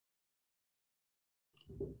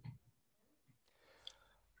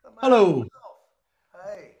Hello.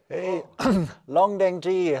 Hey. Hey, Long Deng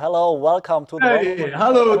Jie, hello, welcome to the Hey,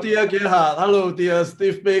 hello, dear Gerhard. Hello, dear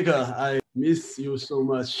Steve Baker. I miss you so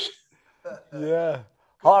much. Yeah.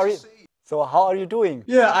 How are you? So how are you doing?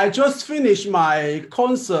 Yeah, I just finished my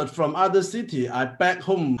concert from other city. I back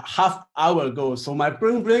home half hour ago, so my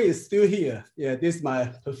brain is still here. Yeah, this is my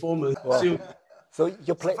performance. Wow. So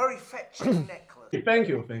you play. It's a very fetching necklace. Thank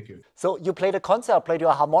you, thank you. So you played a concert, played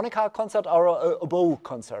your harmonica concert or a oboe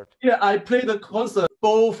concert? Yeah, I played the concert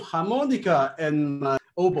both harmonica and my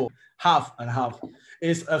oboe, half and half.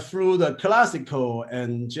 It's through the classical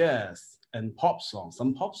and jazz and pop song,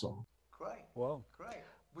 some pop song. Great. Wow. Great.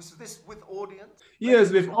 Was this with audience? Yes,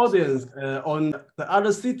 with audience on the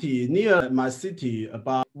other city, near my city,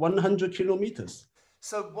 about 100 kilometers.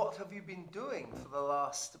 So what have you been doing for the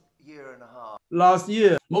last year and a half? Last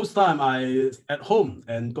year, most time I at home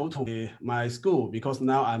and go to my school because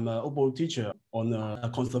now I'm an oboe teacher on a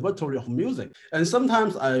conservatory of music. And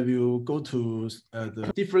sometimes I will go to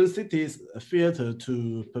the different cities theater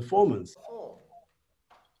to performance.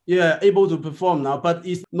 Yeah, able to perform now, but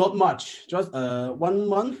it's not much. Just 1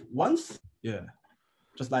 month once. Yeah,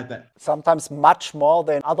 just like that. Sometimes much more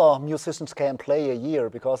than other musicians can play a year,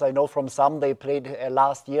 because I know from some they played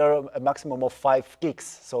last year a maximum of 5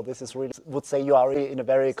 gigs. So this is really, would say you are in a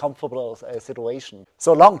very comfortable situation.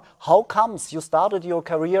 So Long, how comes you started your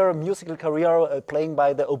career, musical career, playing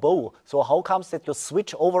by the oboe? So how comes that you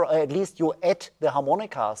switch over, at least you add the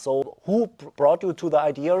harmonica? So who brought you to the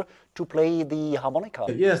idea to play the harmonica?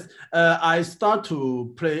 Yes, I start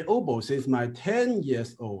to play oboe since my 10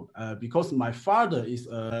 years old because my father is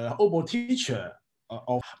an oboe teacher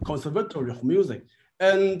of Conservatory of Music.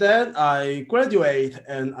 And then I graduate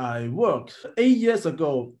and I work. 8 years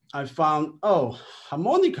ago, I found, oh,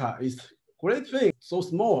 harmonica is great thing, so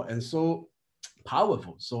small and so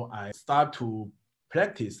powerful. So I start to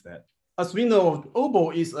practice that. As we know,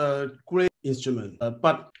 oboe is a great instrument,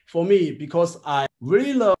 but for me, because I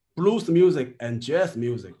really love blues music and jazz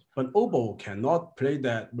music, but oboe cannot play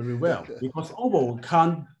that very well because oboe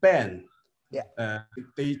can't bend. Yeah.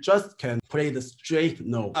 They just can play the straight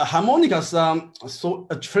note. Harmonica sound so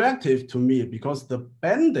attractive to me because the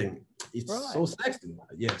bending is so sexy.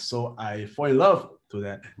 Yeah, so I fall in love to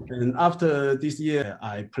that. And after this year,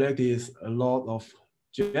 I practice a lot of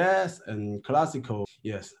jazz and classical.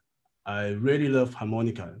 Yes, I really love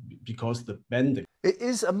harmonica because the bending. It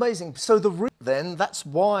is amazing. So then that's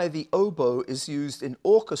why the oboe is used in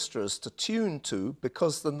orchestras to tune to,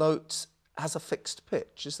 because the note has a fixed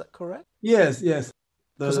pitch. Is that correct? Yes, yes.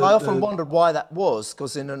 Because I often wondered why that was,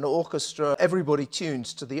 because in an orchestra, everybody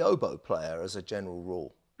tunes to the oboe player as a general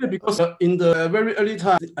rule. Yeah, because in the very early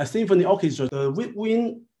time, a symphony orchestra, the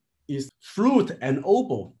woodwind is flute and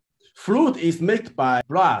oboe. Flute is made by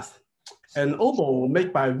brass and oboe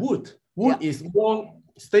made by wood. Wood is more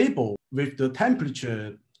stable with the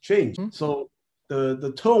temperature change. So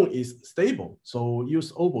the tone is stable. So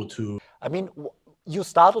use oboe to... I mean, you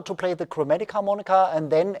started to play the chromatic harmonica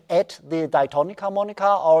and then add the diatonic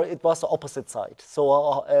harmonica, or it was the opposite side?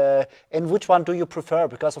 So, and which one do you prefer?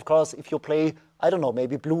 Because of course, if you play, I don't know,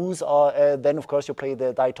 maybe blues, or then of course you play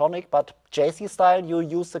the diatonic, but jazzy style, you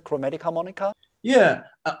use the chromatic harmonica? Yeah,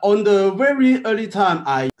 on the very early time,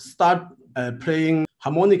 I start playing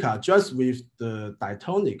harmonica just with the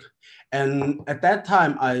diatonic. And at that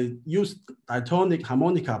time, I used diatonic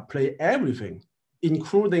harmonica, play everything,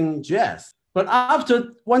 including jazz. But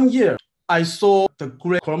after 1 year, I saw the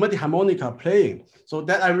great chromatic harmonica playing. So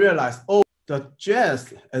that I realized, oh, the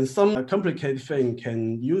jazz and some complicated thing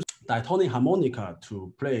can use diatonic harmonica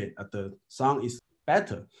to play. The sound is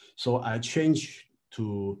better. So I changed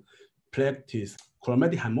to practice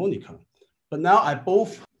chromatic harmonica. But now I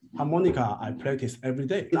both harmonica I practice every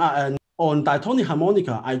day. And on diatonic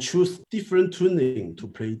harmonica, I choose different tuning to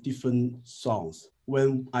play different songs.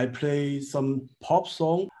 When I play some pop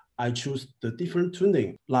song, I choose the different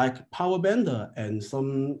tuning, like power bender and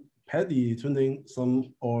some Paddy tuning,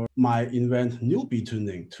 or my invent newbie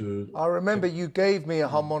tuning to... I remember you gave me a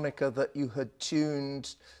harmonica that you had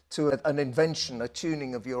tuned to an invention, a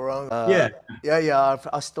tuning of your own.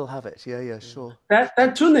 I still have it. Yeah, sure.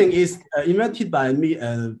 That tuning is invented by me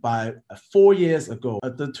by 4 years ago.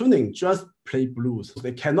 The tuning just play blues.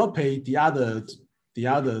 They cannot play the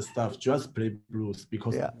other stuff, just play blues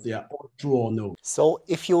because they are all draw notes. So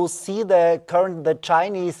if you see the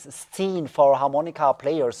Chinese scene for harmonica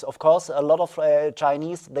players, of course, a lot of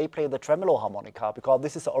Chinese, they play the tremolo harmonica because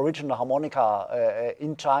this is the original harmonica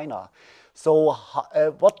in China. So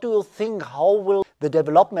what do you think, how will the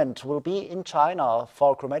development will be in China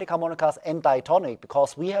for chromatic harmonicas and diatonic?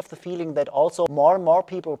 Because we have the feeling that also more and more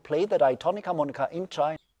people play the diatonic harmonica in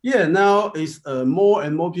China. Yeah, now it's more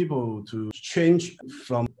and more people to change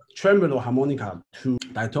from tremolo harmonica to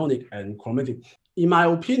diatonic and chromatic. In my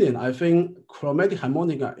opinion, I think chromatic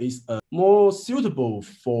harmonica is more suitable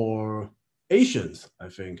for Asians, I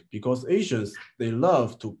think, because Asians, they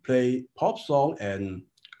love to play pop song and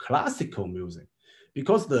classical music.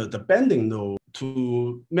 Because the bending note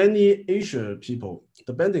to many Asian people,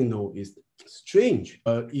 the bending note is strange.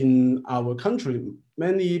 In our country,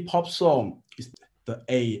 many pop song is the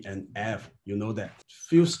A and F, you know that.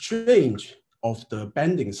 Feels strange of the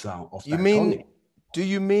bending sound of diatonic. Do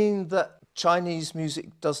you mean that Chinese music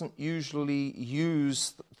doesn't usually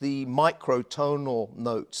use the microtonal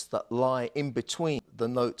notes that lie in between the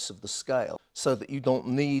notes of the scale, so that you don't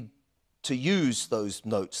need to use those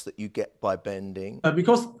notes that you get by bending?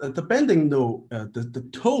 Because the bending note, the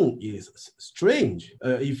tone is strange.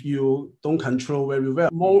 If you don't control very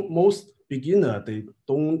well, most beginner, they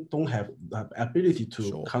don't have the ability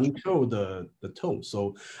to control the tone.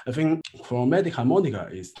 So I think chromatic harmonica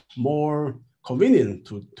is more convenient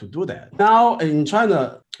to do that. Now in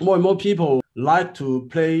China, more and more people like to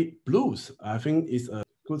play blues. I think it's a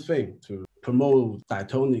good thing to promote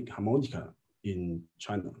diatonic harmonica in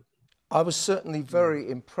China. I was certainly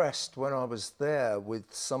very impressed when I was there with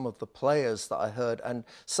some of the players that I heard, and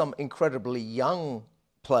some incredibly young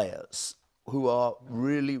players who are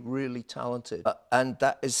really, really talented. And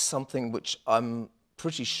that is something which I'm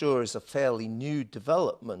pretty sure is a fairly new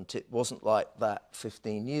development. It wasn't like that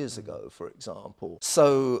 15 years ago, for example.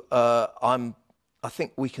 So I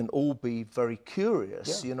think we can all be very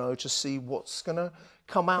curious, you know, to see what's going to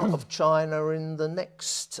come out of China in the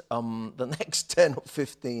next 10 or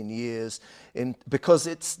 15 years, because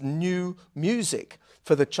it's new music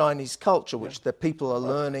for the Chinese culture, which the people are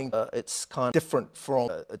learning. It's kind of different from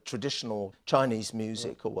traditional Chinese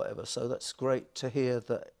music or whatever. So that's great to hear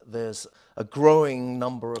that there's a growing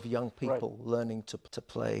number of young people learning to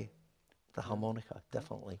play the harmonica,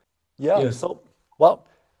 definitely. Yeah, yes. So, well,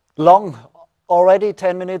 long. Already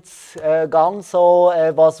 10 minutes gone, so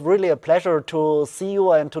it was really a pleasure to see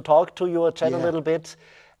you and to talk to you, chat a little bit.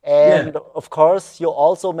 And of course, you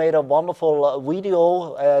also made a wonderful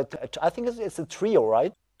video. I think it's a trio,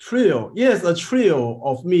 right? Trio, yes, a trio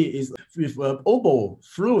of me is with oboe,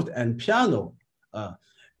 flute, and piano.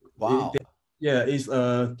 Wow. It's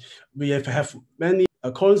we have many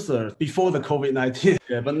concerts before the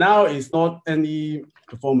COVID-19, but now it's not any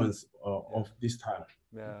performance of this time.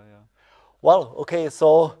 Well, okay,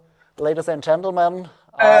 so ladies and gentlemen,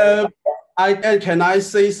 can I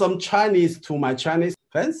say some Chinese to my Chinese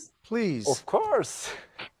fans? Please. Of course.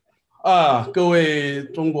 各位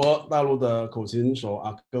中国大陆的口琴手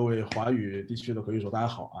啊，各位华语地区的口琴手，大家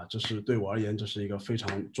好啊！这是对我而言，这是一个非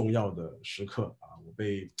常重要的时刻啊！我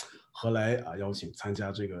被何来邀请参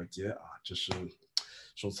加这个节啊，这是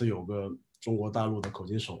首次有个中国大陆的口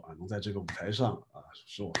琴手啊，能在这个舞台上啊，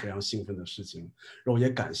是我非常兴奋的事情。然后也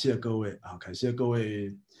感谢各位啊，感谢各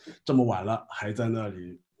位这么晚了还在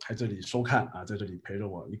这里收看啊，在这里陪着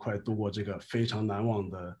我一块度过这个非常难忘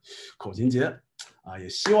的口琴节啊，也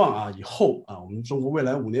希望啊以后啊我们中国未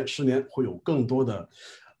来5年、10年会有更多的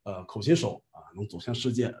口琴手啊能走向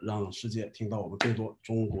世界，让世界听到我们更多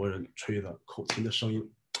中国人吹的口琴的声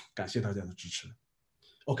音。感谢大家的支持。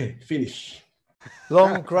Okay, finish.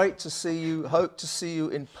 Long, great to see you. Hope to see you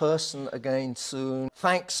in person again soon.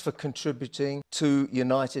 Thanks for contributing to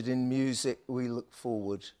United in Music. We look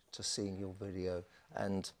forward to seeing your video,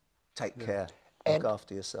 and take care. Look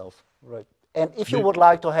after yourself. Right. And if you would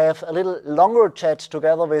like to have a little longer chat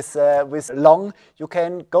together with Long, you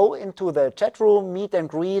can go into the chat room, meet and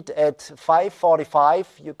greet at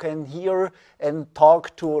 5:45. You can hear and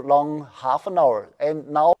talk to Long half an hour. And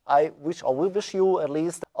now I will wish you at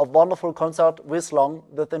least a wonderful concert with Long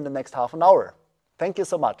within the next half an hour. Thank you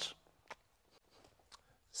so much.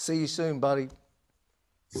 See you soon, buddy.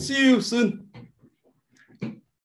 See you soon.